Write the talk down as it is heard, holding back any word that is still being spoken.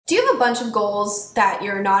bunch of goals that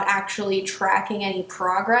you're not actually tracking any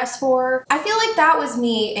progress for. I feel like that was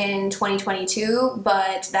me in 2022,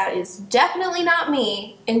 but that is definitely not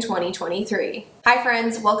me in 2023. Hi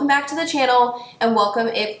friends, welcome back to the channel, and welcome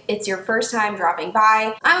if it's your first time dropping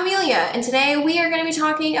by. I'm Amelia, and today we are going to be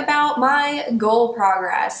talking about my goal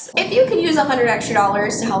progress. If you could use $100 extra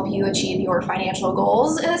to help you achieve your financial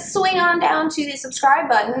goals, swing on down to the subscribe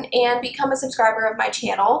button and become a subscriber of my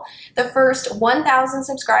channel. The first 1,000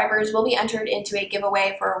 subscribers will be entered into a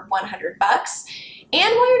giveaway for $100.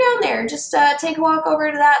 And while you're down there, just take a walk over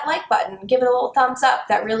to that like button, give it a little thumbs up.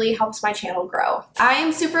 That really helps my channel grow. I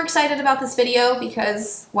am super excited about this video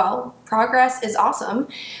because, well, progress is awesome,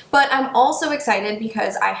 but I'm also excited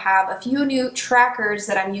because I have a few new trackers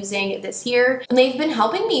that I'm using this year, and they've been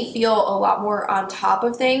helping me feel a lot more on top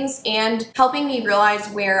of things and helping me realize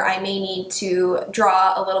where I may need to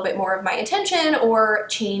draw a little bit more of my attention or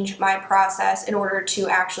change my process in order to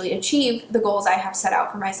actually achieve the goals I have set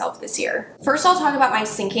out for myself this year. First, I'll talk about my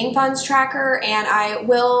sinking funds tracker, and I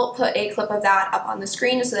will put a clip of that up on the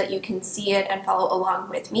screen so that you can see it and follow along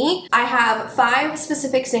with me. I have 5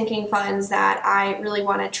 specific sinking funds that I really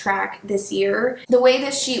want to track this year. The way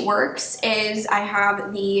this sheet works is I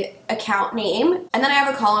have the account name, and then I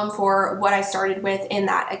have a column for what I started with in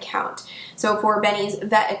that account. So for Benny's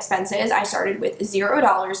vet expenses, I started with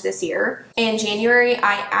 $0 this year. In January,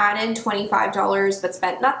 I added $25 but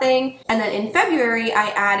spent nothing. And then in February, I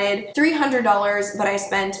added $300 but I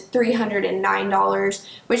spent $309,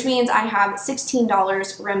 which means I have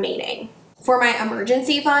 $16 remaining. For my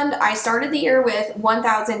emergency fund, I started the year with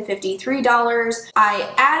 $1,053. I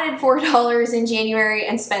added $4 in January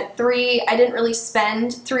and spent $3. I didn't really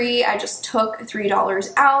spend $3, I just took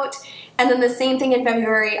 $3 out. And then the same thing in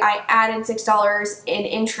February, I added $6 in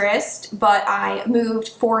interest, but I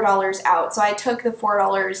moved $4 out. So I took the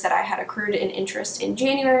 $4 that I had accrued in interest in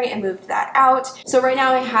January and moved that out. So right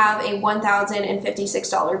now I have a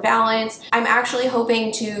 $1,056 balance. I'm actually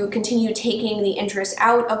hoping to continue taking the interest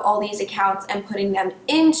out of all these accounts and putting them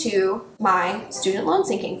into my student loan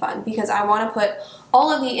sinking fund, because I want to put all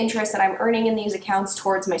of the interest that I'm earning in these accounts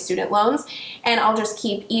towards my student loans, and I'll just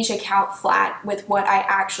keep each account flat with what I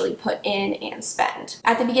actually put in and spend.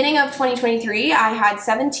 At the beginning of 2023, I had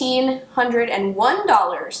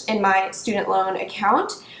 $1,701 in my student loan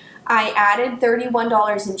account. I added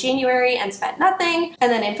 $31 in January and spent nothing.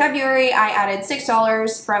 And then in February, I added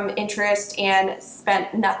 $6 from interest and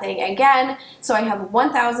spent nothing again. So I have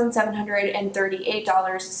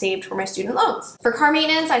 $1,738 saved for my student loans. For car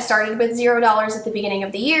maintenance, I started with $0 at the beginning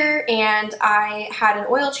of the year, and I had an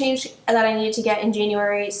oil change that I needed to get in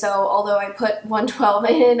January. So although I put $112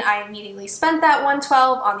 in, I immediately spent that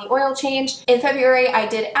 $112 on the oil change. In February, I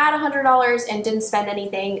did add $100 and didn't spend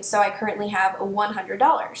anything. So I currently have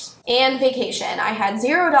 $100. And vacation. I had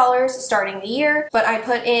 $0 starting the year, but I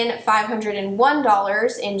put in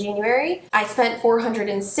 $501 in January. I spent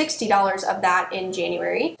 $460 of that in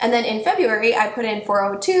January. And then in February, I put in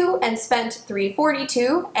 $402 and spent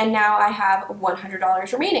 $342, and now I have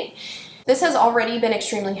 $100 remaining. This has already been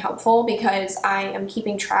extremely helpful because I am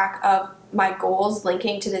keeping track of my goals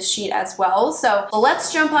linking to this sheet as well. So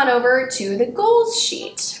let's jump on over to the goals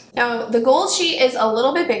sheet. Now, the goals sheet is a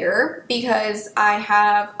little bit bigger because I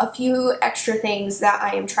have a few extra things that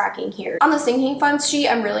I am tracking here. On the sinking funds sheet,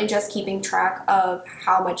 I'm really just keeping track of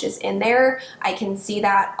how much is in there. I can see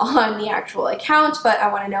that on the actual account, but I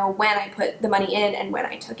want to know when I put the money in and when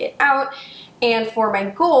I took it out. And for my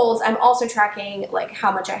goals, I'm also tracking like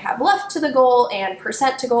how much I have left to the goal and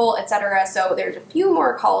percent to goal, etc. So there's a few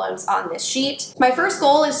more columns on this sheet. My first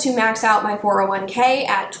goal is to max out my 401k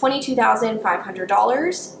at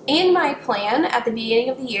 $22,500. In my plan at the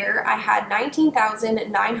beginning of the year, I had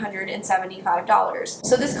 $19,975.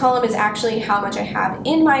 So this column is actually how much I have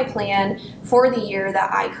in my plan for the year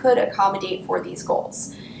that I could accommodate for these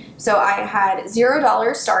goals. So I had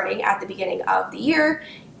 $0 starting at the beginning of the year,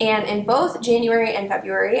 and in both January and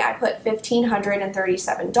February, I put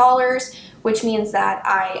 $1,537, which means that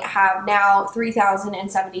I have now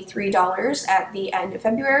 $3,073 at the end of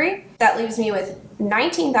February. That leaves me with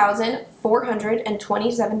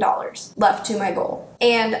 $19,427 left to my goal.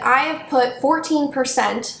 And I have put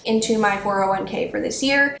 14% into my 401k for this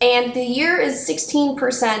year, and the year is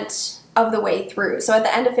 16% of the way through. So at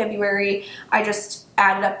the end of February, I just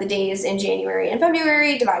added up the days in January and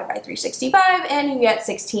February, divided by 365, and you get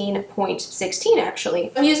 16.16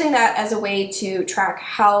 actually. I'm using that as a way to track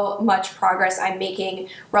how much progress I'm making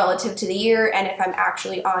relative to the year and if I'm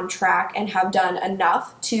actually on track and have done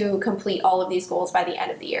enough to complete all of these goals by the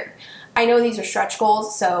end of the year. I know these are stretch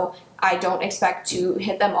goals, so I don't expect to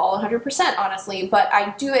hit them all 100%, honestly, but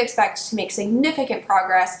I do expect to make significant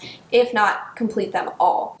progress, if not complete them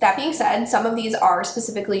all. That being said, some of these are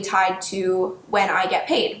specifically tied to when I get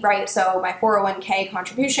paid, right? So my 401k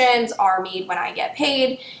contributions are made when I get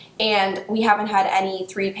paid, and we haven't had any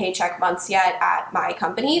 3 paycheck months yet at my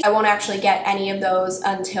company. I won't actually get any of those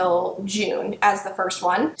until June as the first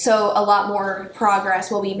one. So a lot more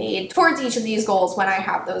progress will be made towards each of these goals when I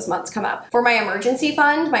have those months come up. For my emergency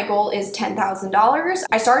fund, my goal is $10,000.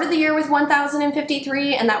 I started the year with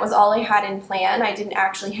 $1,053, and that was all I had in plan. I didn't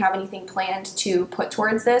actually have anything planned to put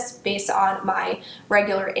towards this based on my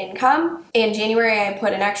regular income. In January, I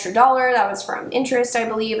put an extra $1. That was from interest, I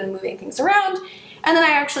believe, and moving things around. And then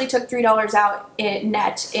I actually took $3 out in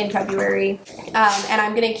net in February, and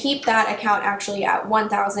I'm going to keep that account actually at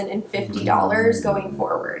 $1,050 going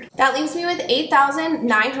forward. That leaves me with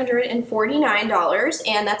 $8,949,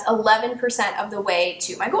 and that's 11% of the way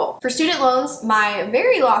to my goal. For student loans, my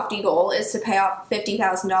very lofty goal is to pay off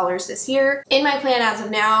 $50,000 this year. In my plan as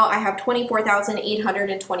of now, I have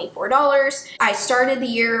 $24,824. I started the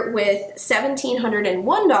year with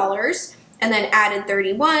 $1,701, and then added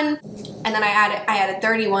 31, and then I added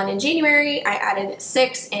 31 in January, I added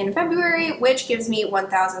 6 in February, which gives me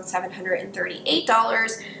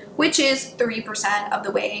 $1,738, which is 3% of the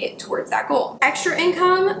way towards that goal. Extra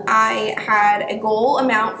income, I had a goal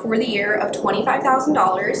amount for the year of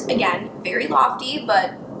 $25,000. Again, very lofty,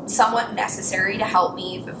 but somewhat necessary to help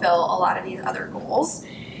me fulfill a lot of these other goals.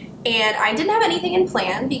 And I didn't have anything in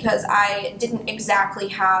plan because I didn't exactly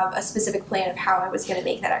have a specific plan of how I was going to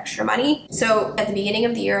make that extra money. So at the beginning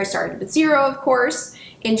of the year, I started with 0, of course.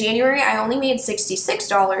 In January, I only made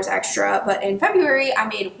 $66 extra, but in February, I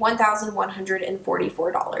made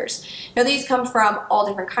 $1,144. Now, these come from all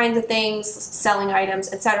different kinds of things, selling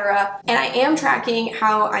items, etc. And I am tracking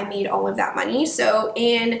how I made all of that money. So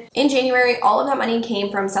in January, all of that money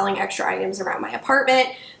came from selling extra items around my apartment.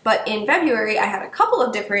 But in February, I had a couple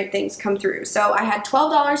of different things come through. So I had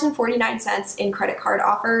 $12.49 in credit card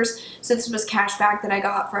offers. So this was cash back that I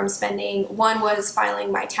got from spending. One was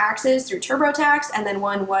filing my taxes through TurboTax, and then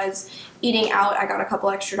one was eating out. I got a couple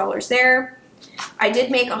extra dollars there. I did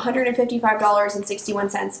make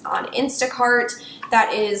 $155.61 on Instacart.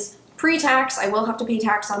 That is pre-tax. I will have to pay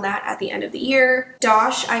tax on that at the end of the year.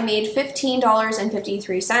 Dosh, I made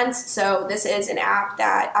 $15.53. So this is an app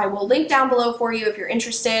that I will link down below for you if you're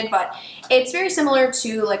interested, but it's very similar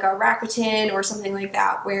to like a Rakuten or something like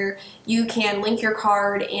that, where you can link your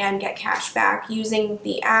card and get cash back using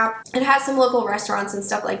the app. It has some local restaurants and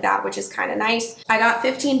stuff like that, which is kind of nice. I got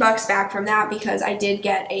 15 bucks back from that because I did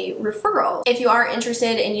get a referral. If you are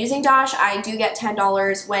interested in using Dosh, I do get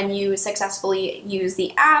 $10 when you successfully use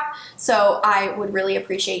the app. So I would really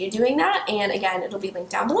appreciate you doing that. And again, it'll be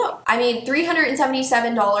linked down below. I made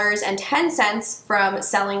 $377.10 from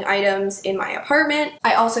selling items in my apartment.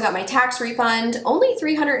 I also got my tax refund, only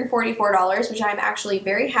 $344, which I'm actually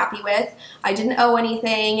very happy with. I didn't owe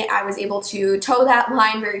anything. I was able to toe that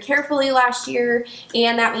line very carefully last year,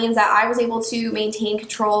 and that means that I was able to maintain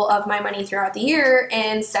control of my money throughout the year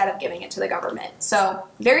instead of giving it to the government. So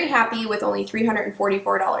very happy with only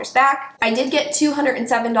 $344 back. I did get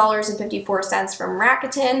 $207.54 from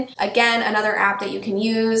Rakuten. Again, another app that you can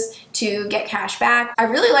use to get cash back. I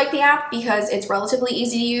really like the app because it's relatively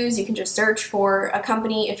easy to use. You can just search for a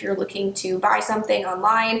company if you're looking to buy something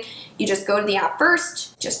online. You just go to the app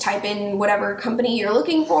first, just type in whatever company you're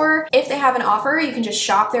looking for. If they have an offer, you can just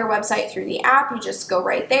shop their website through the app. You just go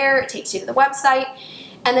right there, it takes you to the website,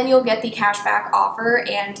 and then you'll get the cashback offer,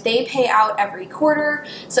 and they pay out every quarter.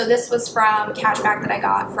 So this was from cashback that I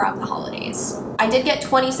got from the holidays. I did get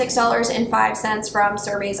 $26.05 from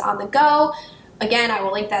Surveys on the Go. Again, I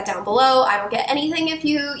will link that down below. I don't get anything if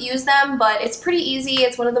you use them, but it's pretty easy.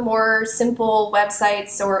 It's one of the more simple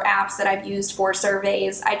websites or apps that I've used for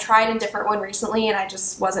surveys. I tried a different one recently and I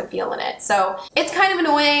just wasn't feeling it. So it's kind of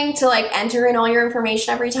annoying to like enter in all your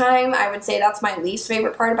information every time. I would say that's my least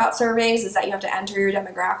favorite part about surveys, is that you have to enter your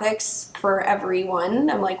demographics for everyone.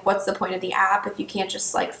 I'm like, what's the point of the app if you can't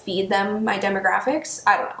just like feed them my demographics?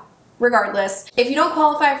 I don't know. Regardless, if you don't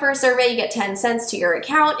qualify for a survey, you get 10 cents to your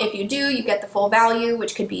account. If you do, you get the full value,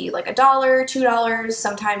 which could be like $1, $2,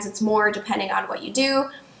 sometimes it's more depending on what you do.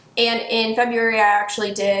 And in February, I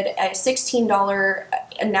actually did a $16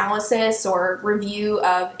 analysis or review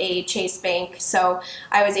of a Chase Bank, so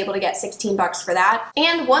I was able to get 16 bucks for that.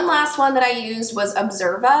 And one last one that I used was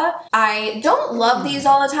Observa. I don't love these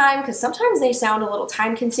all the time because sometimes they sound a little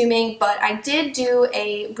time consuming, but I did do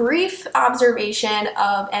a brief observation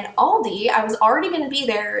of an Aldi. I was already going to be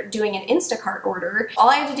there doing an Instacart order. All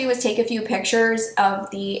I had to do was take a few pictures of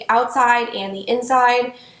the outside and the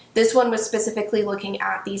inside. This one was specifically looking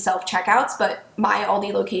at the self-checkouts, but my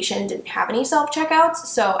Aldi location didn't have any self-checkouts,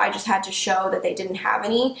 so I just had to show that they didn't have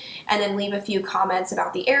any and then leave a few comments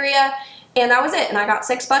about the area. And that was it, and I got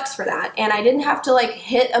 6 bucks for that. And I didn't have to like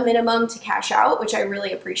hit a minimum to cash out, which I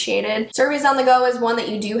really appreciated. Surveys on the Go is one that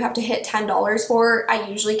you do have to hit $10 for. I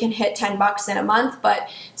usually can hit 10 bucks in a month, but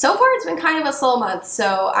so far it's been kind of a slow month,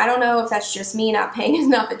 so I don't know if that's just me not paying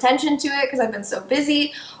enough attention to it because I've been so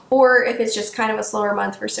busy, or if it's just kind of a slower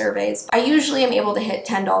month for surveys. I usually am able to hit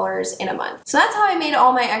 $10 in a month. So that's how I made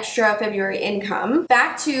all my extra February income.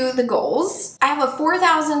 Back to the goals. I have a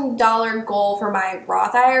 $4,000 goal for my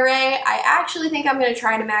Roth IRA. I actually think I'm gonna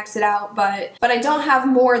try to max it out, but I don't have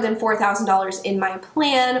more than $4,000 in my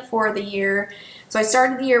plan for the year. So I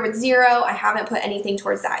started the year with 0. I haven't put anything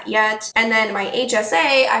towards that yet. And then my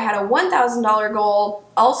HSA, I had a $1,000 goal,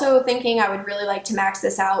 also thinking I would really like to max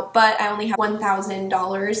this out, but I only have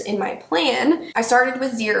 $1,000 in my plan. I started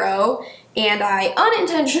with 0, and I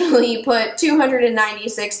unintentionally put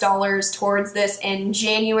 $296 towards this in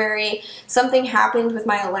January. Something happened with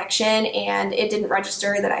my election and it didn't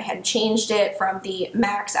register that I had changed it from the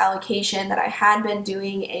max allocation that I had been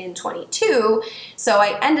doing in 22. So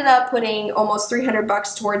I ended up putting almost 300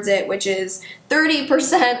 bucks towards it, which is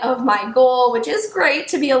 30% of my goal, which is great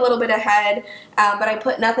to be a little bit ahead, but I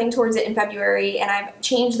put nothing towards it in February, and I've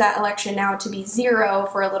changed that election now to be 0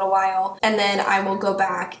 for a little while, and then I will go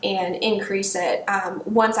back and increase it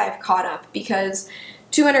once I've caught up, because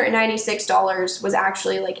 $296 was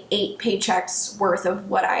actually like 8 paychecks worth of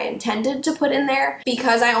what I intended to put in there.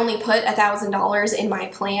 Because I only put $1,000 in my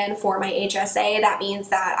plan for my HSA, that means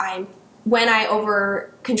that when I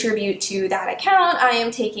over contribute to that account, I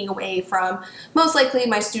am taking away from most likely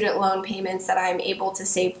my student loan payments that I'm able to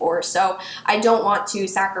save for. So I don't want to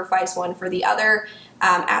sacrifice one for the other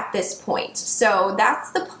at this point. So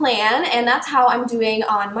that's the plan, and that's how I'm doing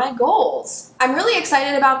on my goals. I'm really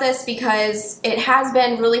excited about this because it has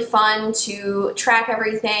been really fun to track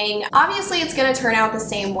everything. Obviously, it's going to turn out the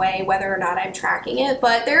same way whether or not I'm tracking it,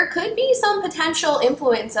 but there could be some potential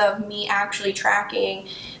influence of me actually tracking,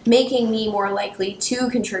 making me more likely to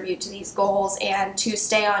contribute to these goals and to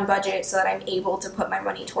stay on budget so that I'm able to put my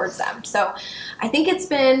money towards them. So I think it's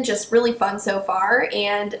been just really fun so far,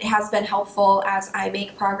 and it has been helpful as I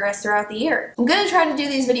make progress throughout the year. I'm going to try to do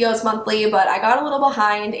these videos monthly, but I got a little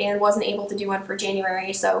behind and wasn't able to do one for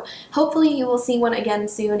January, so hopefully you will see one again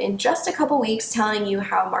soon in just a couple weeks telling you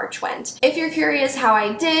how March went. If you're curious how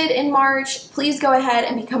I did in March, please go ahead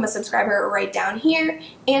and become a subscriber right down here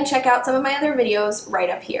and check out some of my other videos right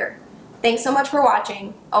up here. Thanks so much for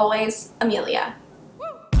watching. Always, Amelia.